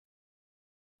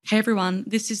Hey everyone,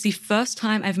 this is the first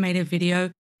time I've made a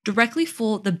video directly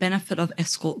for the benefit of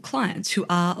escort clients who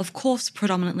are, of course,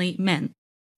 predominantly men.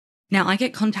 Now, I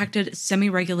get contacted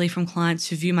semi-regularly from clients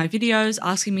who view my videos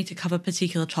asking me to cover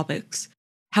particular topics.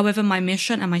 However, my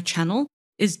mission and my channel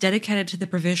is dedicated to the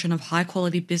provision of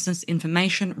high-quality business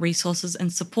information, resources,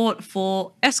 and support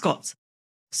for escorts.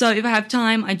 So if I have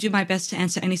time, I do my best to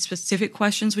answer any specific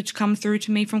questions which come through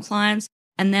to me from clients,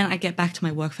 and then I get back to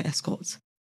my work for escorts.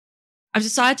 I've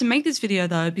decided to make this video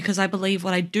though because I believe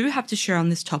what I do have to share on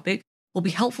this topic will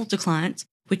be helpful to clients,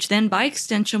 which then by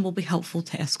extension will be helpful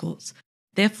to escorts,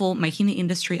 therefore making the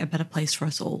industry a better place for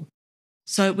us all.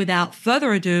 So without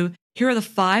further ado, here are the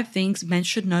 5 things men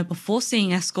should know before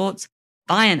seeing escorts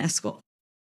by an escort.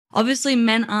 Obviously,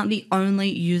 men aren't the only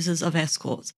users of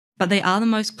escorts, but they are the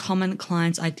most common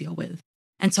clients I deal with.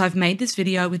 And so I've made this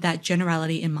video with that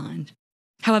generality in mind.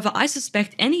 However, I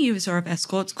suspect any user of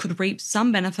escorts could reap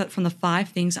some benefit from the 5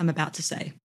 things I'm about to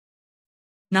say.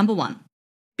 Number 1,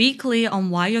 be clear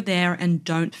on why you're there and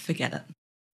don't forget it.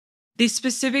 The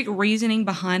specific reasoning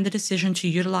behind the decision to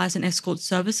utilize an escort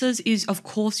services is, of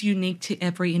course, unique to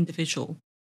every individual.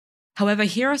 However,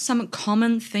 here are some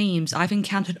common themes I've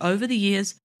encountered over the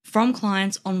years from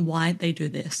clients on why they do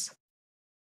this.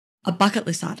 A bucket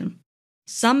list item.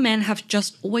 Some men have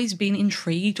just always been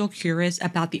intrigued or curious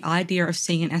about the idea of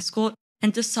seeing an escort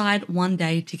and decide one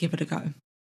day to give it a go.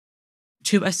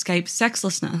 To escape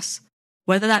sexlessness,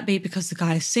 whether that be because the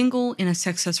guy is single, in a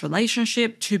sexless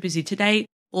relationship, too busy to date,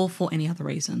 or for any other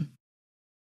reason.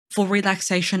 For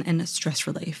relaxation and stress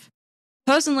relief.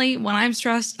 Personally, when I'm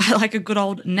stressed, I like a good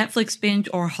old Netflix binge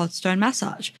or a hot stone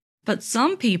massage. But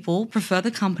some people prefer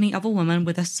the company of a woman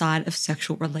with a side of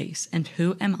sexual release, and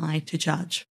who am I to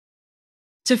judge?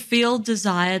 To feel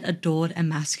desired, adored, and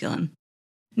masculine.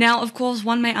 Now, of course,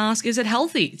 one may ask, is it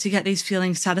healthy to get these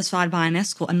feelings satisfied by an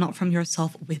escort and not from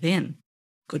yourself within?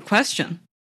 Good question.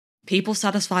 People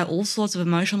satisfy all sorts of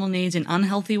emotional needs in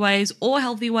unhealthy ways or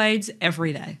healthy ways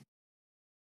every day.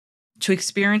 To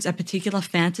experience a particular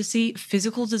fantasy,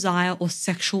 physical desire, or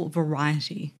sexual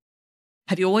variety.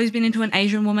 Have you always been into an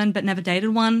Asian woman but never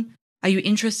dated one? Are you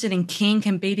interested in kink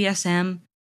and BDSM?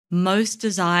 Most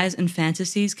desires and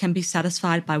fantasies can be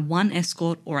satisfied by one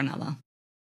escort or another.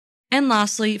 And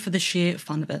lastly, for the sheer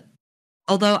fun of it.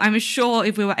 Although I'm sure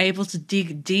if we were able to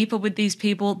dig deeper with these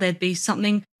people, there'd be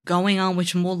something going on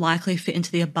which more likely fit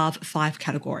into the above 5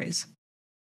 categories.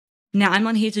 Now, I'm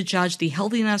not here to judge the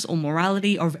healthiness or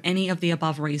morality of any of the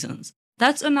above reasons.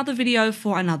 That's another video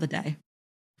for another day.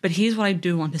 But here's what I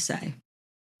do want to say.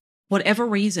 Whatever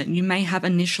reason you may have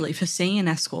initially for seeing an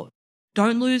escort,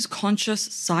 don't lose conscious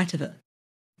sight of it.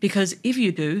 Because if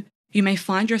you do, you may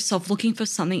find yourself looking for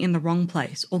something in the wrong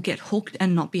place or get hooked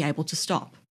and not be able to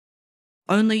stop.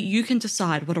 Only you can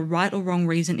decide what a right or wrong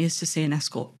reason is to see an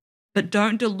escort. But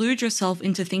don't delude yourself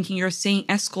into thinking you're seeing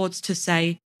escorts to,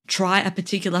 say, try a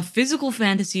particular physical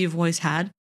fantasy you've always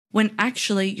had, when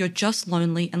actually you're just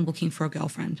lonely and looking for a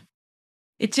girlfriend.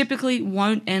 It typically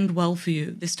won't end well for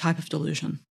you, this type of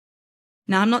delusion.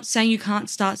 Now, I'm not saying you can't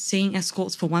start seeing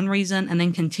escorts for one reason and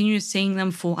then continue seeing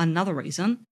them for another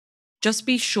reason. Just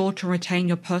be sure to retain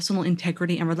your personal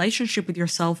integrity and relationship with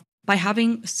yourself by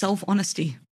having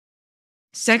self-honesty.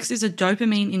 Sex is a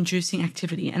dopamine-inducing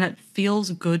activity and it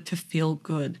feels good to feel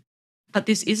good. But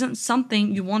this isn't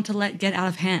something you want to let get out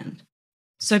of hand.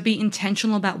 So be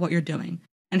intentional about what you're doing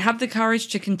and have the courage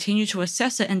to continue to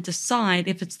assess it and decide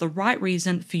if it's the right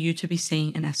reason for you to be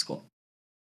seeing an escort.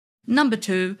 Number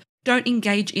 2, don't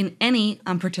engage in any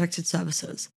unprotected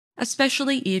services,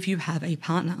 especially if you have a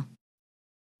partner.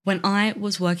 When I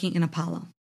was working in a parlor,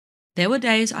 there were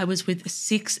days I was with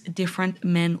 6 different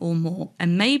men or more,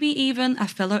 and maybe even a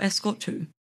fellow escort too.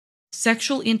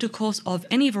 Sexual intercourse of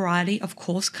any variety, of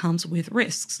course, comes with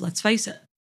risks, let's face it.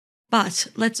 But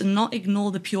let's not ignore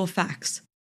the pure facts.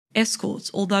 Escorts,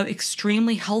 although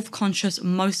extremely health conscious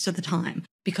most of the time,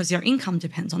 because their income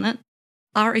depends on it,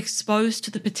 are exposed to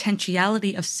the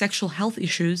potentiality of sexual health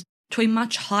issues to a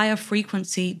much higher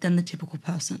frequency than the typical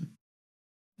person.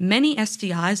 Many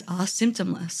STIs are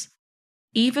symptomless.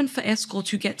 Even for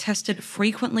escorts who get tested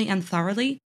frequently and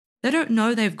thoroughly, they don't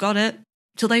know they've got it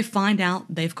till they find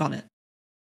out they've got it.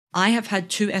 I have had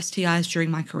 2 STIs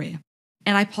during my career,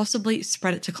 and I possibly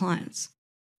spread it to clients.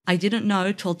 I didn't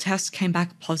know till tests came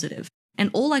back positive, and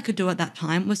all I could do at that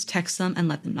time was text them and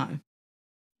let them know.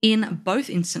 In both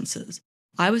instances,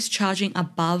 I was charging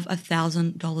above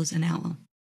 $1,000 an hour.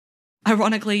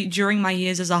 Ironically, during my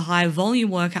years as a high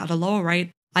volume worker at a lower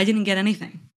rate, I didn't get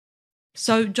anything.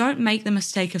 So don't make the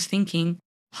mistake of thinking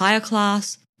higher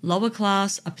class, lower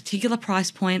class, a particular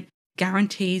price point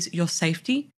guarantees your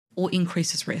safety or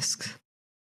increases risk.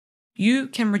 You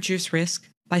can reduce risk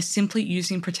by simply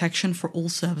using protection for all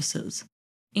services,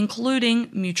 including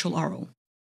mutual oral.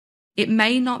 It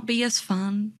may not be as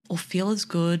fun or feel as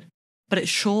good, but it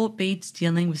sure beats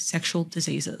dealing with sexual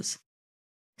diseases.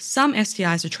 Some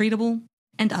STIs are treatable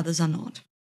and others are not.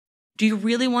 Do you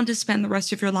really want to spend the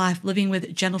rest of your life living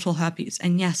with genital herpes?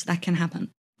 And yes, that can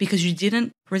happen because you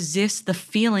didn't resist the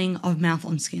feeling of mouth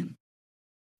on skin.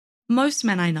 Most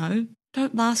men I know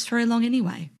don't last very long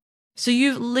anyway. So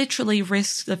you've literally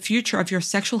risked the future of your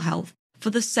sexual health for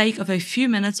the sake of a few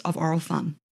minutes of oral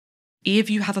fun. If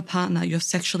you have a partner you're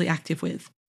sexually active with,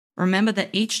 remember that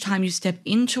each time you step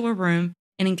into a room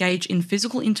and engage in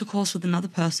physical intercourse with another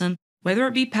person, whether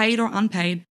it be paid or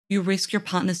unpaid, you risk your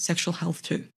partner's sexual health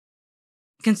too.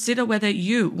 Consider whether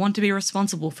you want to be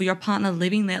responsible for your partner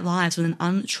living their lives with an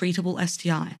untreatable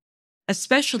STI,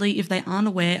 especially if they aren't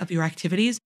aware of your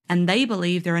activities and they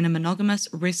believe they're in a monogamous,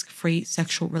 risk-free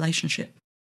sexual relationship.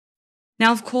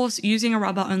 Now, of course, using a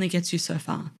rubber only gets you so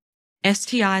far.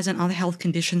 STIs and other health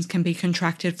conditions can be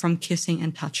contracted from kissing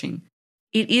and touching.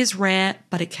 It is rare,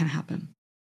 but it can happen.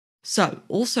 So,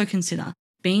 also consider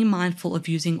being mindful of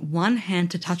using one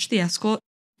hand to touch the escort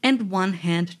and one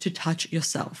hand to touch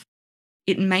yourself.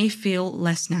 It may feel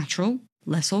less natural,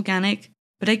 less organic,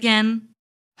 but again,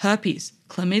 herpes,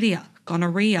 chlamydia,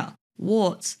 gonorrhea,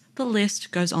 warts, the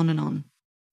list goes on and on.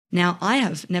 Now, I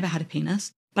have never had a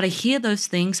penis, but I hear those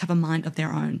things have a mind of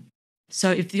their own.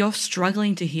 So if you're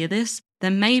struggling to hear this,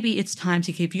 then maybe it's time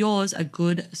to give yours a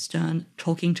good, stern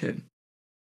talking to.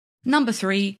 Number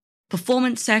 3,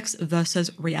 performance sex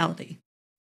versus reality.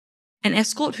 An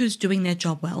escort who's doing their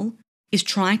job well is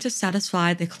trying to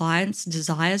satisfy their clients'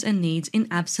 desires and needs in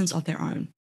absence of their own.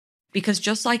 Because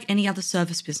just like any other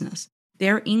service business,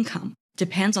 their income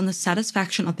depends on the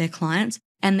satisfaction of their clients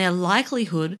and their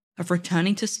likelihood of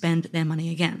returning to spend their money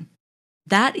again.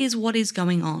 That is what is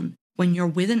going on when you're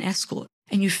with an escort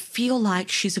and you feel like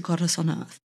she's a goddess on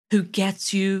earth who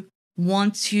gets you,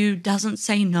 wants you, doesn't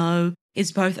say no,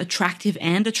 is both attractive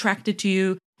and attracted to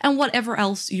you, and whatever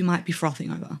else you might be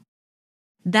frothing over.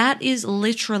 That is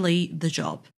literally the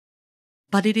job.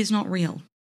 But it is not real.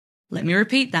 Let me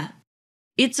repeat that.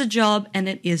 It's a job and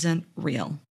it isn't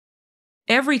real.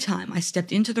 Every time I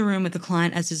stepped into the room with a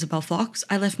client as Isabel Fox,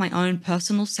 I left my own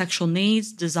personal sexual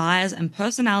needs, desires, and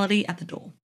personality at the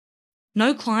door.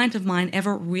 No client of mine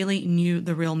ever really knew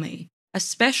the real me,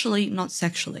 especially not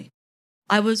sexually.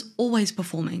 I was always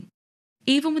performing,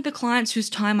 even with the clients whose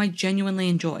time I genuinely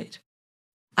enjoyed.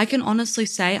 I can honestly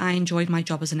say I enjoyed my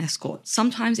job as an escort,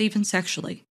 sometimes even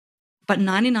sexually. But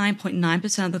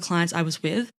 99.9% of the clients I was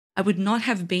with, I would not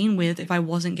have been with if I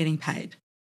wasn't getting paid.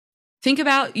 Think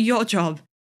about your job.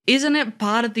 Isn't it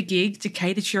part of the gig to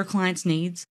cater to your clients'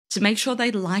 needs, to make sure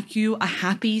they like you, are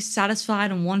happy, satisfied,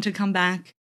 and want to come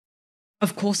back?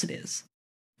 Of course it is.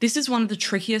 This is one of the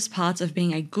trickiest parts of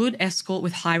being a good escort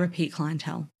with high repeat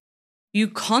clientele. You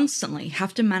constantly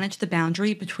have to manage the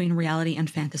boundary between reality and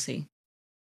fantasy.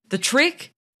 The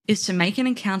trick is to make an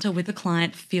encounter with the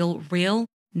client feel real,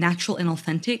 natural, and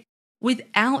authentic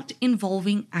without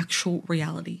involving actual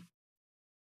reality.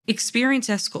 Experienced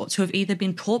escorts who have either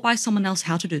been taught by someone else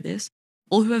how to do this,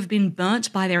 or who have been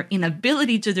burnt by their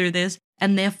inability to do this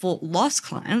and therefore lost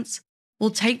clients,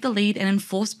 will take the lead and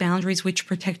enforce boundaries which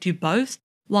protect you both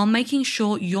while making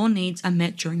sure your needs are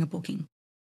met during a booking.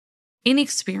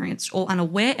 Inexperienced or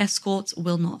unaware escorts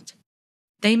will not.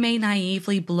 They may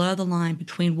naively blur the line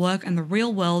between work and the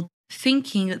real world,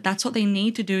 thinking that that's what they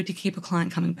need to do to keep a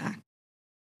client coming back,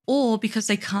 or because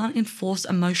they can't enforce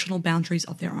emotional boundaries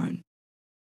of their own.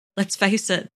 Let's face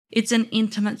it, it's an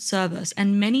intimate service,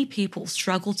 and many people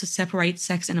struggle to separate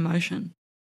sex and emotion.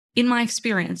 In my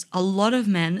experience, a lot of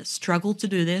men struggle to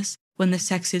do this when the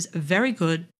sex is very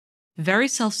good, very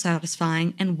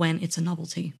self-satisfying, and when it's a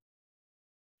novelty.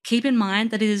 Keep in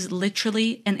mind that it is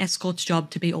literally an escort's job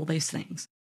to be all these things.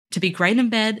 To be great in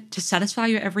bed, to satisfy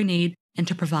your every need, and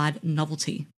to provide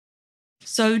novelty.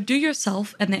 So do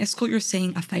yourself and the escort you're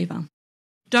seeing a favor.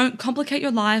 Don't complicate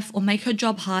your life or make her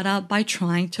job harder by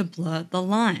trying to blur the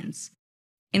lines.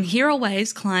 And here are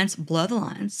ways clients blur the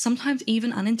lines, sometimes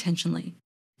even unintentionally.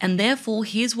 And therefore,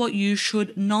 here's what you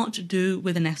should not do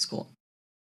with an escort.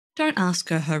 Don't ask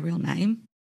her real name.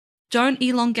 Don't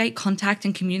elongate contact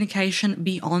and communication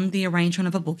beyond the arrangement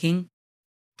of a booking.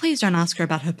 Please don't ask her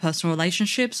about her personal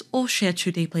relationships or share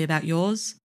too deeply about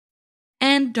yours.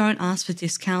 And don't ask for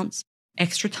discounts,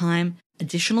 extra time,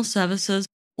 additional services,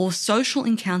 or social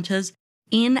encounters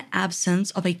in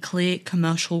absence of a clear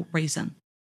commercial reason.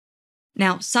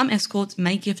 Now, some escorts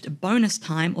may gift bonus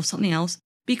time or something else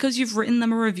because you've written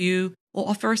them a review or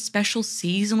offer a special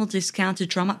seasonal discount to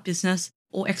drum up business,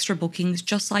 or extra bookings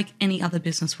just like any other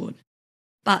business would.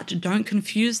 But don't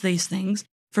confuse these things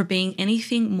for being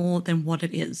anything more than what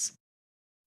it is.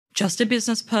 Just a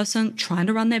business person trying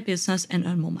to run their business and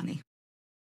earn more money.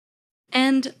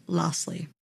 And lastly,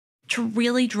 to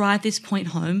really drive this point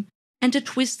home and to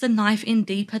twist the knife in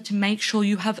deeper to make sure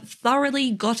you have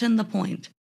thoroughly gotten the point,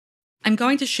 I'm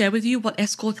going to share with you what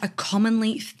escorts are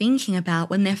commonly thinking about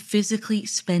when they're physically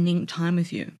spending time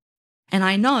with you. And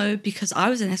I know because I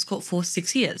was an escort for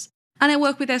 6 years, and I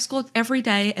work with escorts every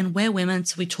day, and we're women,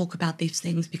 so we talk about these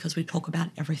things because we talk about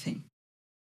everything.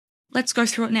 Let's go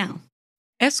through it now.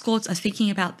 Escorts are thinking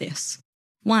about this.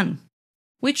 1.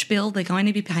 Which bill they're going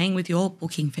to be paying with your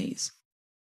booking fees.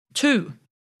 2.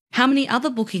 How many other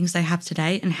bookings they have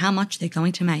today and how much they're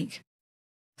going to make.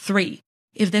 3.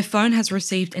 If their phone has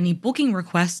received any booking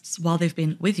requests while they've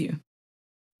been with you.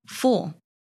 4.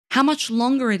 How much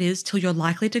longer it is till you're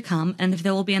likely to come and if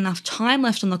there will be enough time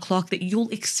left on the clock that you'll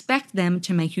expect them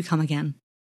to make you come again.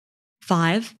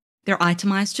 5. Their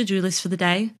itemized to-do list for the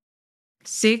day.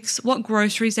 6. What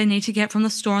groceries they need to get from the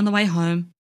store on the way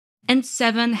home. And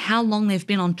 7. How long they've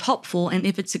been on top for and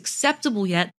if it's acceptable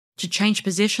yet to change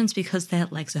positions because their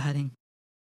legs are hurting.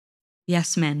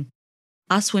 Yes, men.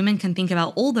 Us women can think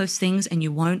about all those things and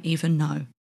you won't even know.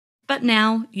 But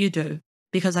now you do,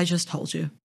 because I just told you.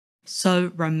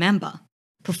 So remember,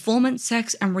 performance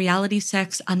sex and reality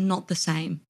sex are not the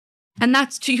same. And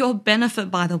that's to your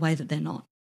benefit, by the way, that they're not.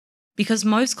 Because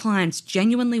most clients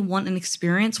genuinely want an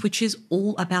experience which is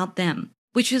all about them,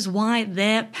 which is why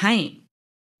they're paying.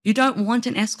 You don't want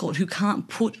an escort who can't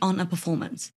put on a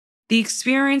performance. The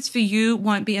experience for you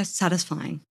won't be as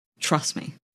satisfying. Trust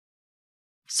me.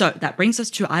 So that brings us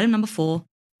to item number 4,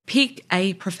 pick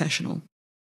a professional.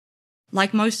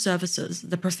 Like most services,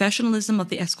 the professionalism of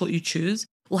the escort you choose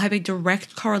will have a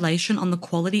direct correlation on the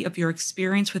quality of your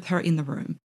experience with her in the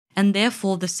room, and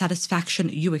therefore the satisfaction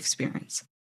you experience.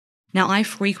 Now, I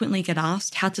frequently get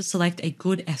asked how to select a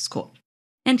good escort,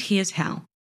 and here's how.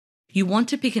 You want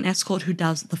to pick an escort who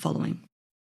does the following.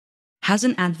 Has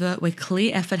an advert where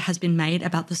clear effort has been made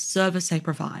about the service they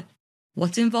provide,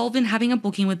 what's involved in having a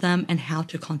booking with them, and how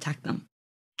to contact them.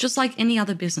 Just like any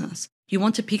other business, you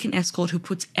want to pick an escort who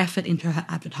puts effort into her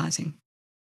advertising.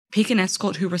 Pick an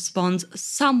escort who responds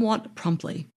somewhat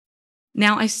promptly.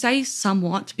 Now, I say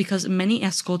somewhat because many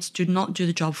escorts do not do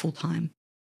the job full time.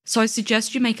 So I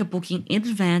suggest you make a booking in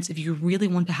advance if you really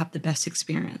want to have the best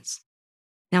experience.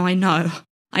 Now, I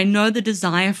know the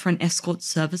desire for an escort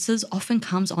services often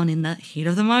comes on in the heat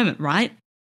of the moment, right?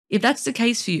 If that's the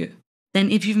case for you, then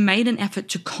if you've made an effort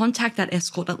to contact that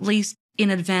escort at least in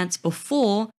advance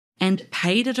before and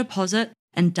paid a deposit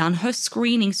and done her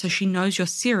screening so she knows you're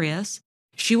serious,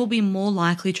 she will be more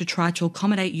likely to try to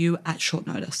accommodate you at short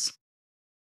notice.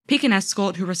 Pick an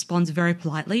escort who responds very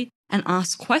politely and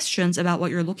asks questions about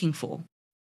what you're looking for.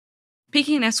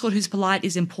 Picking an escort who's polite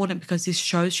is important because this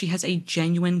shows she has a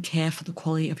genuine care for the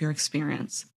quality of your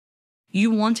experience.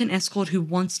 You want an escort who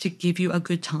wants to give you a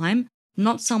good time,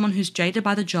 not someone who's jaded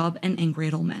by the job and angry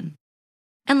at all men.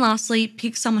 And lastly,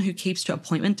 pick someone who keeps to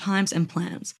appointment times and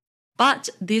plans. But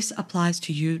this applies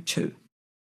to you too.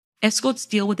 Escorts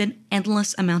deal with an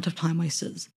endless amount of time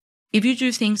wasters. If you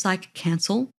do things like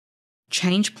cancel,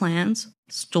 change plans,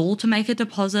 stall to make a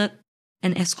deposit,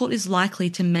 an escort is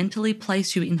likely to mentally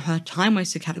place you in her time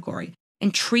waster category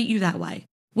and treat you that way,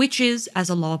 which is as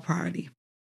a lower priority.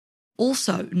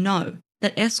 Also, know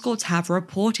that escorts have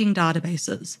reporting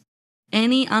databases.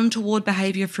 Any untoward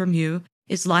behavior from you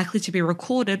is likely to be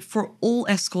recorded for all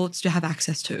escorts to have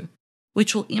access to,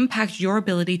 which will impact your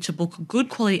ability to book good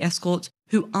quality escorts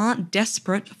who aren't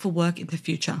desperate for work in the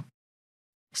future.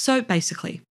 So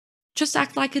basically, just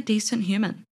act like a decent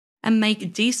human and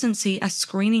make decency a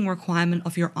screening requirement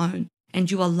of your own,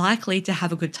 and you are likely to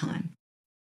have a good time.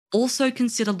 Also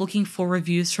consider looking for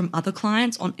reviews from other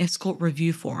clients on escort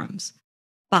review forums.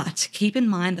 But keep in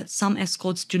mind that some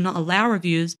escorts do not allow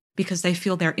reviews because they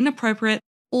feel they're inappropriate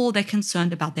or they're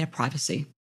concerned about their privacy.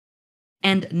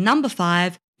 And number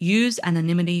 5, use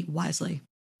anonymity wisely.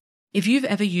 If you've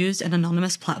ever used an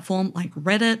anonymous platform like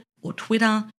Reddit or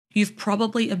Twitter, you've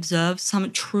probably observed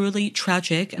some truly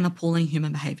tragic and appalling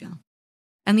human behavior.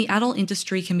 And the adult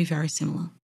industry can be very similar.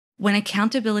 When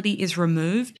accountability is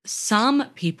removed, some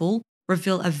people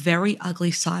reveal a very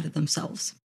ugly side of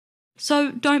themselves.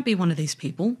 So don't be one of these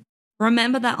people.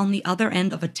 Remember that on the other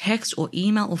end of a text or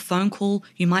email or phone call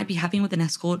you might be having with an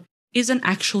escort is an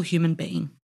actual human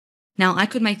being. Now, I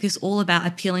could make this all about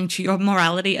appealing to your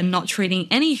morality and not treating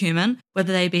any human,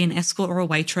 whether they be an escort or a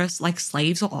waitress, like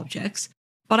slaves or objects,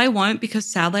 but I won't because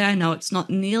sadly I know it's not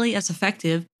nearly as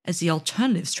effective as the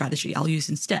alternative strategy I'll use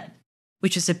instead.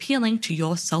 which is appealing to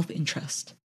your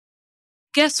self-interest.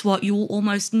 Guess what you will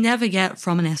almost never get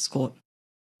from an escort?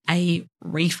 A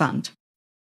refund.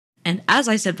 And as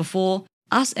I said before,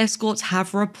 us escorts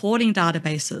have reporting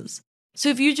databases. So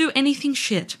if you do anything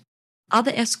shit,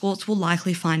 other escorts will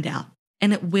likely find out,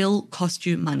 and it will cost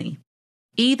you money.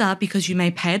 Either because you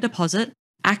may pay a deposit,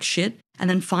 act shit, and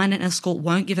then find an escort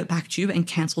won't give it back to you and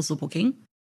cancels the booking,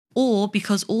 or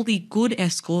because all the good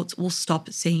escorts will stop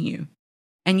seeing you.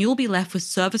 And you'll be left with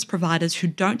service providers who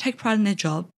don't take pride in their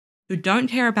job, who don't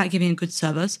care about giving a good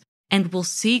service, and will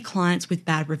see clients with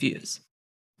bad reviews.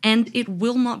 And it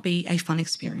will not be a fun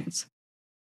experience.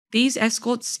 These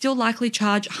escorts still likely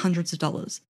charge hundreds of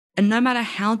dollars, and no matter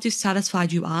how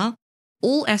dissatisfied you are,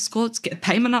 all escorts get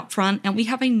payment up front and we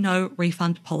have a no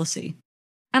refund policy.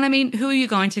 And I mean, who are you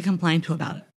going to complain to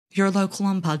about it? Your local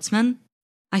ombudsman?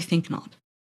 I think not.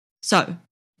 So,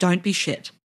 don't be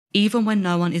shit, even when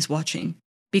no one is watching,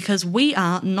 because we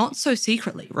are not so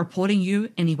secretly reporting you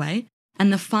anyway,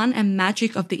 and the fun and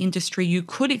magic of the industry you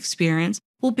could experience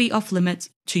will be off limits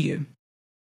to you.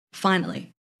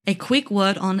 Finally, a quick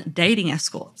word on dating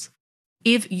escorts.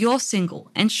 If you're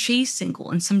single and she's single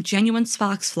and some genuine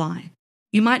sparks fly,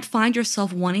 you might find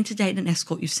yourself wanting to date an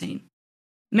escort you've seen.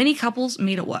 Many couples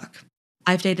meet at work.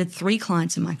 I've dated 3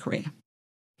 clients in my career.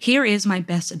 Here is my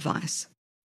best advice.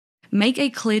 Make a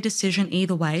clear decision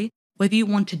either way, whether you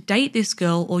want to date this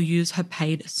girl or use her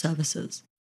paid services,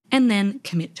 and then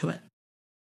commit to it.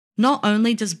 Not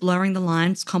only does blurring the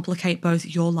lines complicate both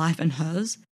your life and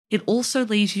hers, it also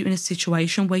leaves you in a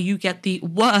situation where you get the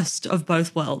worst of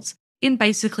both worlds in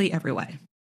basically every way.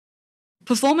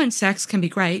 Performance sex can be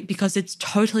great because it's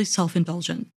totally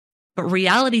self-indulgent, but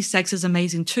reality sex is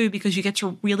amazing too because you get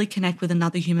to really connect with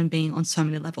another human being on so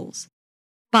many levels.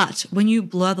 But when you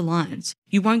blur the lines,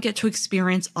 you won't get to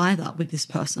experience either with this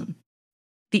person.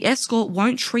 The escort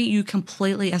won't treat you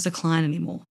completely as a client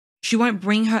anymore. She won't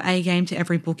bring her A game to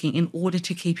every booking in order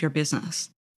to keep your business.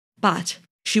 But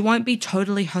she won't be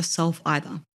totally herself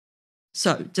either.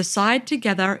 So decide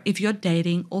together if you're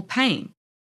dating or paying.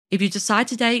 If you decide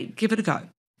to date, give it a go.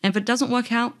 And if it doesn't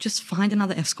work out, just find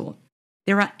another escort.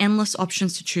 There are endless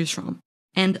options to choose from.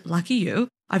 And lucky you,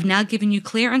 I've now given you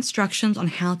clear instructions on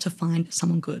how to find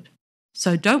someone good.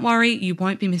 So don't worry, you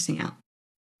won't be missing out.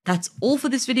 That's all for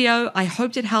this video. I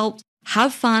hoped it helped.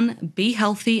 Have fun, be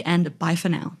healthy, and bye for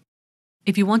now.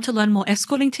 If you want to learn more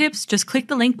escorting tips, just click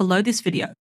the link below this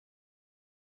video.